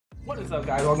What is up,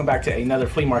 guys? Welcome back to another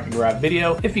flea market grab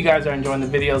video. If you guys are enjoying the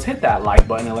videos, hit that like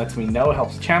button. It lets me know, it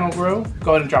helps the channel grow.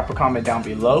 Go ahead and drop a comment down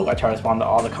below. I try to respond to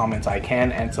all the comments I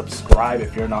can, and subscribe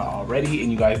if you're not already and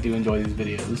you guys do enjoy these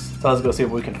videos. So let's go see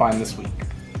what we can find this week.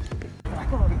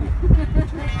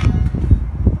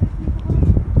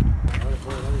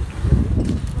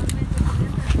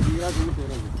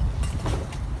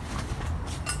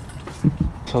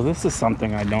 So this is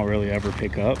something I don't really ever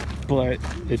pick up, but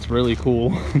it's really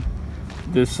cool.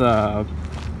 This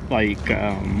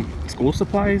school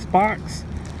supplies box,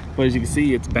 but as you can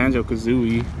see, it's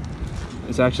Banjo-Kazooie.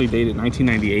 It's actually dated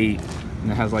 1998 and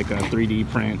it has like a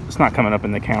 3D print. It's not coming up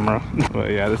in the camera,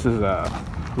 but yeah, this is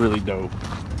really dope,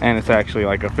 and it's actually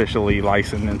like officially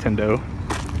licensed Nintendo.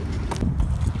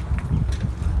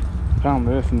 Found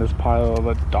this in this pile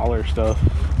of dollar stuff.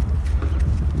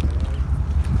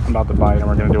 I'm about to buy it and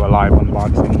we're going to do a live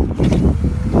unboxing.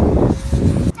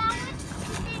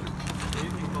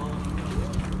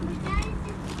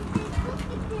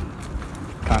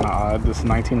 Kind of odd, this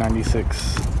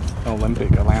 1996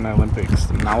 Atlanta Olympics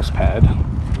mouse pad.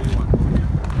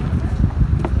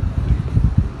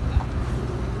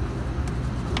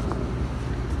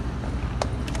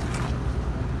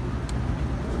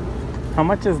 How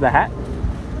much is the hat?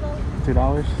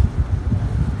 $2.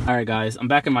 Alright guys, I'm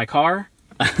back in my car.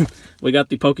 We got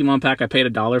the Pokemon pack I paid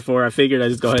 $1 for. I figured I'd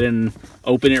just go ahead and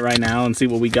open it right now and see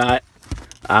what we got.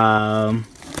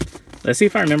 Let's see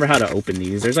if I remember how to open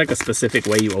these. There's like a specific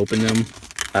way you open them.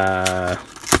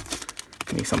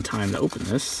 Give me some time to open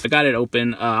this. I got it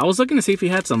open. I was looking to see if he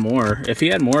had some more. If he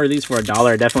had more of these for $1,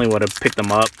 I definitely would have picked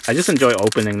them up. I just enjoy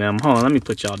opening them. Hold on, let me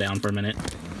put y'all down for a minute.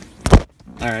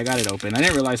 Alright, I got it open. I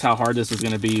didn't realize how hard this was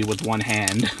going to be with one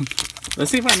hand. Let's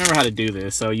see if I remember how to do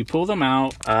this. So you pull them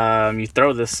out, you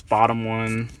throw this bottom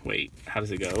one. Wait, how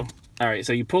does it go? All right,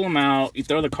 so you pull them out, you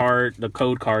throw the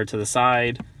code card to the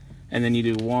side, and then you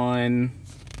do 1,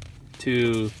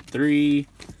 2, 3,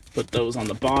 put those on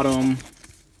the bottom.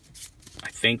 I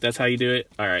think that's how you do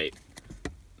it. All right,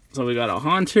 so we got a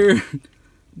Haunter,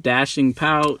 Dashing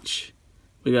Pouch,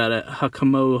 we got a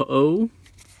Hakamo-O,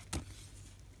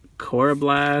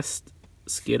 Coroblast,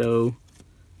 Skiddo,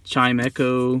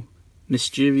 Chimecho,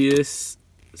 Mischievous,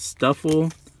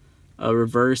 Stuffle, a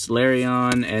reverse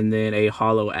Larion, and then a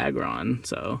hollow Aggron.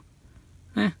 So,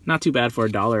 not too bad for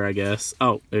 $1, I guess.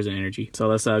 Oh, there's an energy. So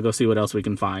let's go see what else we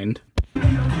can find.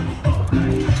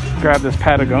 Grab this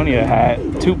Patagonia hat,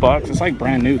 $2. It's like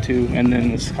brand new too. And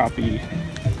then this copy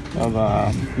of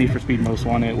Need for Speed Most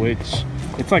Wanted, which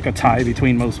it's like a tie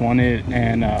between Most Wanted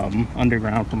and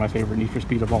Underground for my favorite Need for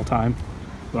Speed of all time.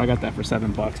 So I got that for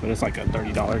 $7, but it's like a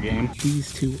 $30 game.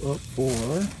 These two up for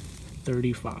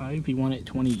 $35. He wanted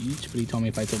 20 each, but he told me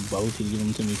if I took both, he'd give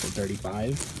them to me for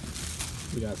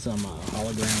 $35. We got some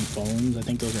hologram phones. I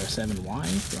think those are 7Y,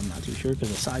 but I'm not too sure because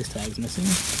the size tag's missing.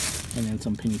 And then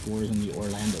some penny 4s in the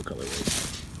Orlando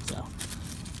colorway. So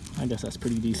I guess that's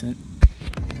pretty decent.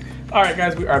 Alright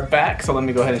guys, we are back, so let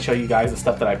me go ahead and show you guys the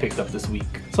stuff that I picked up this week.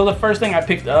 So the first thing I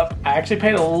picked up, I actually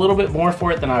paid a little bit more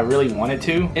for it than I really wanted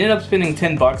to. Ended up spending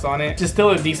 $10 on it, which is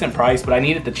still a decent price, but I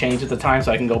needed to change at the time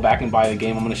so I can go back and buy the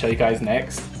game I'm going to show you guys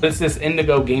next. It's this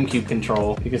Indigo GameCube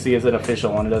control. You can see it's an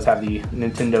official one. It does have the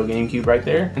Nintendo GameCube right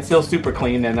there. It's still super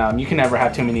clean, and you can never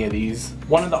have too many of these.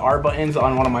 One of the R buttons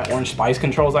on one of my Orange Spice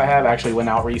controls I have actually went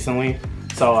out recently,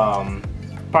 so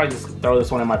probably just throw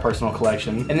this one in my personal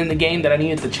collection. And then the game that I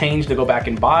needed to change to go back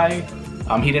and buy,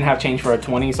 he didn't have change for a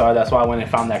 20, so that's why I went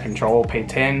and found that control, paid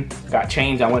 10, got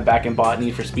changed. I went back and bought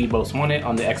Need for Speed Most Wanted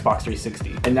on the Xbox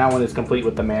 360. And that one is complete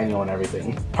with the manual and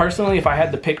everything. Personally, if I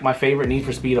had to pick my favorite Need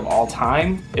for Speed of all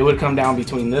time, it would come down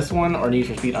between this one or Need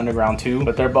for Speed Underground 2,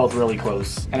 but they're both really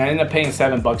close. And I ended up paying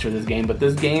 $7 for this game, but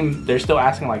this game, they're still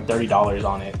asking like $30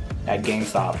 on it at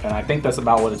GameStop, and I think that's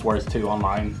about what it's worth too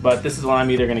online. But this is one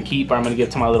I'm either going to keep or I'm going to give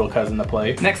to my little cousin to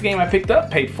play. Next game I picked up,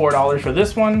 paid $4 for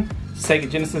this one. Sega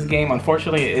Genesis game.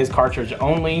 Unfortunately, it is cartridge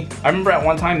only. I remember at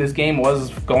one time this game was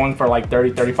going for like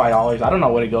 $30, $35. I don't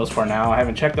know what it goes for now. I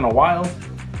haven't checked in a while.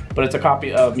 But it's a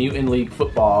copy of Mutant League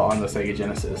Football on the Sega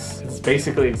Genesis. It's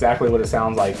basically exactly what it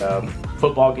sounds like, a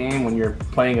football game when you're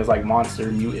playing as like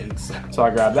monster mutants. So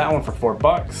I grabbed that one for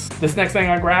 $4. This next thing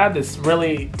I grabbed is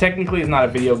really, technically it's not a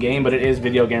video game, but it is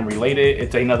video game related.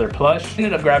 It's another plush.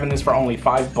 Ended up grabbing this for only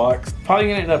 $5. Probably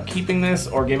gonna end up keeping this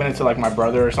or giving it to like my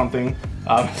brother or something.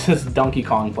 This is Donkey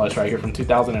Kong plush right here from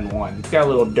 2001. It's got a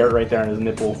little dirt right there on his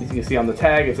nipple. As you can see on the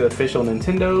tag, it's an official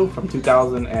Nintendo from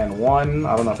 2001.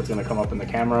 I don't know if it's gonna come up in the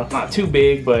camera. Not too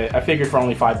big, but I figured for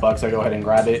only $5, I'd go ahead and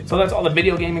grab it. So that's all the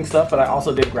video gaming stuff, but I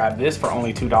also did grab this for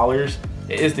only $2.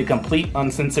 It is the complete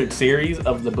uncensored series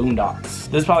of the Boondocks.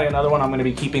 This is probably another one I'm going to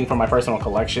be keeping for my personal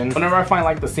collection. Whenever I find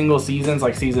like the single seasons,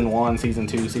 like season 1, season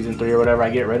 2, season 3 or whatever, I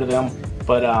get rid of them.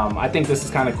 But I think this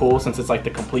is kind of cool since it's like the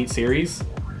complete series.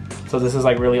 So this is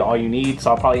like really all you need.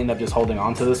 So I'll probably end up just holding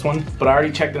on to this one. But I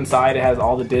already checked inside. It has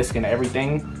all the discs and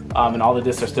everything. And all the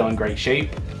discs are still in great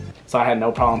shape. So I had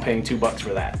no problem paying $2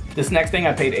 for that. This next thing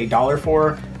I paid $1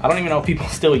 for. I don't even know if people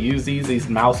still use these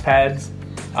mouse pads.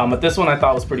 But this one I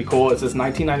thought was pretty cool. It says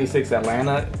 1996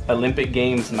 Atlanta Olympic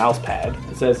Games mouse pad.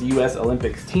 It says US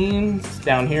Olympics teams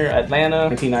down here, Atlanta,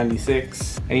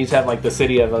 1996. And you just have like the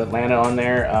city of Atlanta on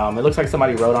there. It looks like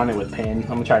somebody wrote on it with pen. I'm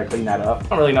gonna try to clean that up. I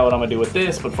don't really know what I'm gonna do with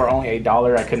this, but for only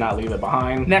 $1, I could not leave it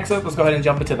behind. Next up, let's go ahead and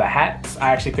jump into the hats. I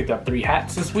actually picked up 3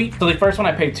 hats this week. So the first one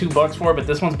I paid $2 for, but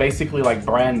this one's basically like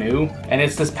brand new. And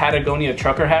it's this Patagonia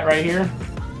trucker hat right here.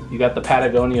 You got the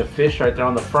Patagonia fish right there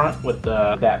on the front with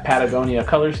that Patagonia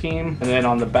color scheme. And then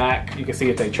on the back, you can see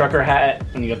it's a trucker hat,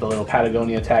 and you got the little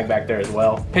Patagonia tag back there as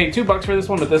well. Paid $2 for this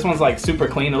one, but this one's like super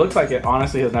clean. It looks like it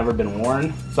honestly has never been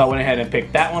worn. So I went ahead and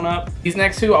picked that one up. These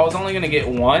next two, I was only gonna get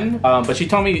one, but she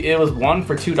told me it was one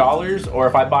for $2, or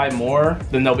if I buy more,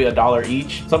 then they'll be $1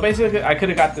 each. So basically, I could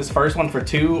have got this first one for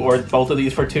 $2, or both of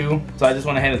these for $2. So I just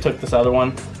went ahead and took this other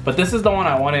one. But this is the one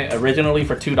I wanted originally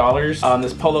for $2.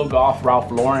 This Polo Golf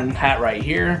Ralph Lauren hat right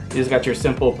here. You just got your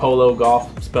simple Polo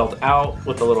Golf spelled out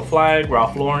with the little flag,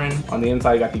 Ralph Lauren. On the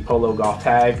inside, you got the Polo Golf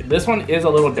tag. This one is a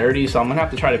little dirty, so I'm gonna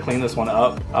have to try to clean this one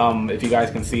up. If you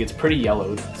guys can see, it's pretty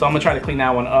yellowed. So I'm gonna try to clean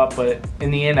that one up, but in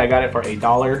the end, I got it for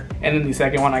 $1. And then the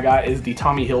second one I got is the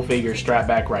Tommy Hilfiger strap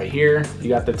back right here. You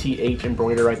got the TH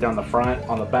embroidered right there on the front.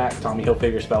 On the back, Tommy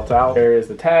Hilfiger spelled out. There is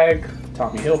the tag,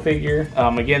 Tommy Hilfiger.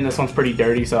 Again, this one's pretty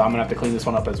dirty, so I'm gonna have to clean this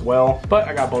one up as well. But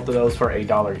I got both of those for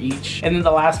 $1 each. And then the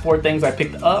last 4 things I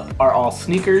picked up are all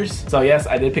sneakers. So yes,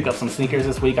 I did pick up some sneakers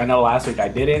this week. I know last week I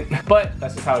didn't, but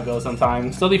that's just how it goes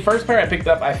sometimes. So the first pair I picked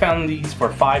up, I found these for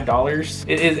 $5.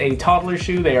 It is a toddler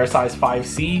shoe. They are size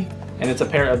 5C. And it's a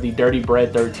pair of the Dirty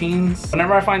Bread 13s.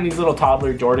 Whenever I find these little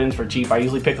toddler Jordans for cheap, I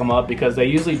usually pick them up because they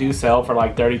usually do sell for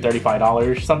like $30,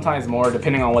 $35, sometimes more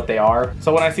depending on what they are.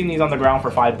 So when I seen these on the ground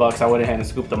for $5, I went ahead and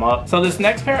scooped them up. So this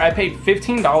next pair I paid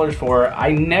 $15 for.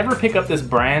 I never pick up this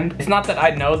brand. It's not that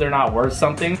I know they're not worth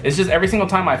something. It's just every single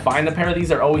time I find a pair of these,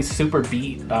 they're always super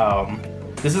beat.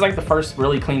 This is like the first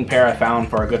really clean pair I found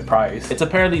for a good price. It's a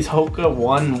pair of these Hoka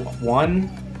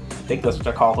 1-1. I think that's what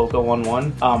they're called, Hoka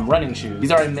 1-1 running shoes.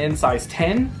 These are in men's size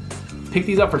 10. Picked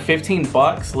these up for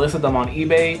 $15, listed them on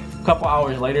eBay. A couple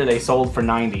hours later, they sold for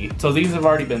 $90. So these have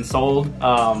already been sold.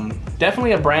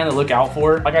 Definitely a brand to look out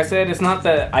for. Like I said, it's not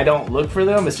that I don't look for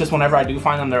them, it's just whenever I do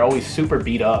find them, they're always super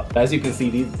beat up. As you can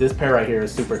see, this pair right here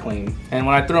is super clean. And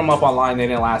when I threw them up online, they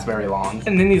didn't last very long.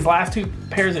 And then these last 2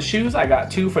 pairs of shoes, I got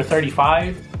 2 for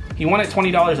 $35. He wanted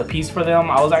 $20 a piece for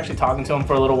them. I was actually talking to him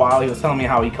for a little while. He was telling me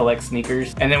how he collects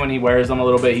sneakers, and then when he wears them a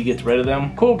little bit, he gets rid of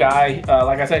them. Cool guy.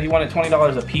 Like I said, he wanted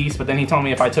 $20 a piece, but then he told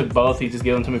me if I took both, he'd just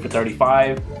give them to me for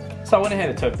 $35. So I went ahead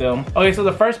and took them. Okay, so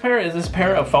the first pair is this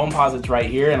pair of foam posits right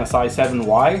here in a size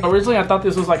 7Y. Originally, I thought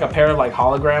this was like a pair of like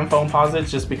hologram foam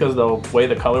posits just because of the way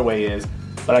the colorway is.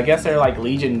 But I guess they're like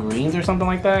Legion greens or something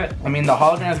like that. I mean, the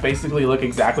holograms basically look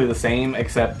exactly the same,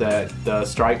 except that the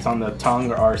stripes on the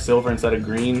tongue are silver instead of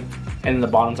green, and the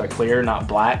bottoms are clear, not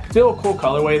black. Still a cool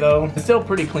colorway though. It's still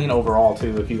pretty clean overall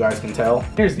too, if you guys can tell.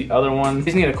 Here's the other one.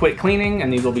 These need a quick cleaning,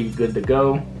 and these will be good to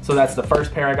go. So that's the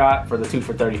first pair I got for the 2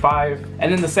 for $35.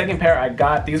 And then the second pair I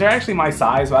got, these are actually my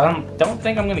size, but I don't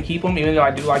think I'm gonna keep them, even though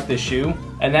I do like this shoe.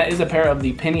 And that is a pair of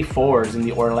the Penny 4s in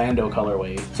the Orlando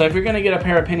colorway. So if you're gonna get a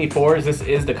pair of Penny 4s, this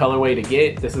is the colorway to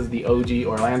get. This is the OG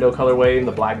Orlando colorway,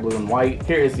 the black, blue, and white.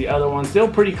 Here is the other one, still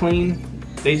pretty clean.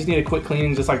 They just need a quick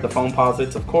cleaning, just like the foam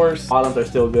posits, of course. Bottoms are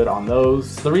still good on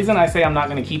those. The reason I say I'm not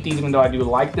gonna keep these, even though I do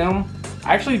like them,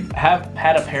 I actually have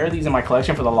had a pair of these in my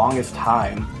collection for the longest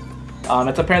time.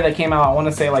 It's a pair that came out, I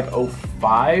wanna say like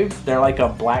 05. They're like a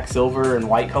black, silver, and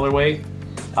white colorway.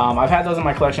 I've had those in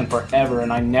my collection forever,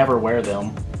 and I never wear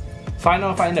them. So I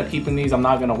know if I end up keeping these, I'm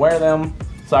not gonna wear them.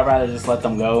 So I'd rather just let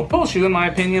them go. Cool shoe in my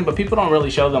opinion, but people don't really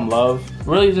show them love.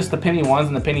 Really just the Penny 1s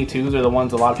and the Penny 2s are the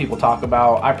ones a lot of people talk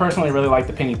about. I personally really like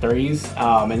the Penny 3s,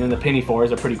 and then the Penny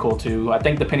 4s are pretty cool too. I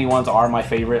think the Penny 1s are my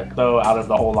favorite though out of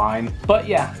the whole line. But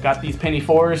yeah, got these Penny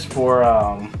 4s for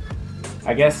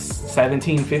I guess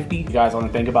 $17.50. You guys want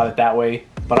to think about it that way.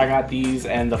 But I got these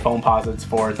and the foam posits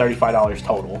for $35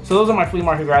 total. So those are my flea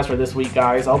market grabs for this week,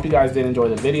 guys. I hope you guys did enjoy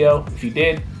the video. If you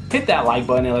did, hit that like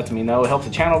button, it lets me know. It helps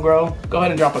the channel grow. Go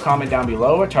ahead and drop a comment down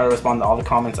below. I try to respond to all the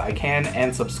comments I can,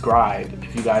 and subscribe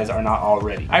if you guys are not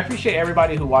already. I appreciate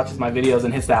everybody who watches my videos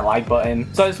and hits that like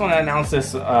button. So I just want to announce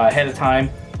this ahead of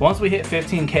time. Once we hit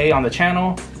 15K on the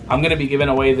channel, I'm gonna be giving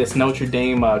away this Notre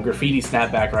Dame graffiti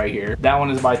snapback right here. That one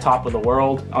is by Top of the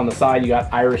World. On the side, you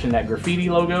got Irish and that graffiti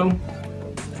logo,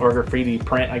 or graffiti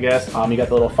print, I guess. You got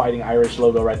the little Fighting Irish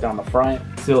logo right down the front.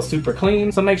 Still super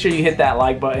clean. So make sure you hit that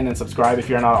like button and subscribe if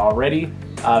you're not already,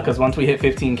 because once we hit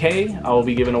 15K, I will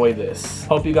be giving away this.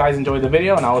 Hope you guys enjoyed the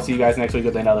video, and I will see you guys next week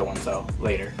with another one, so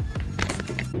later.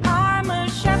 I'm a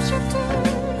sharpshooter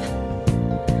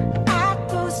at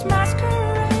Ghost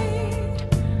Masquerade,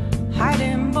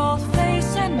 hiding both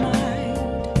face and mind,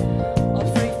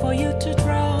 all free for you to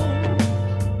draw.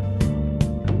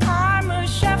 I'm a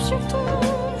sharpshooter.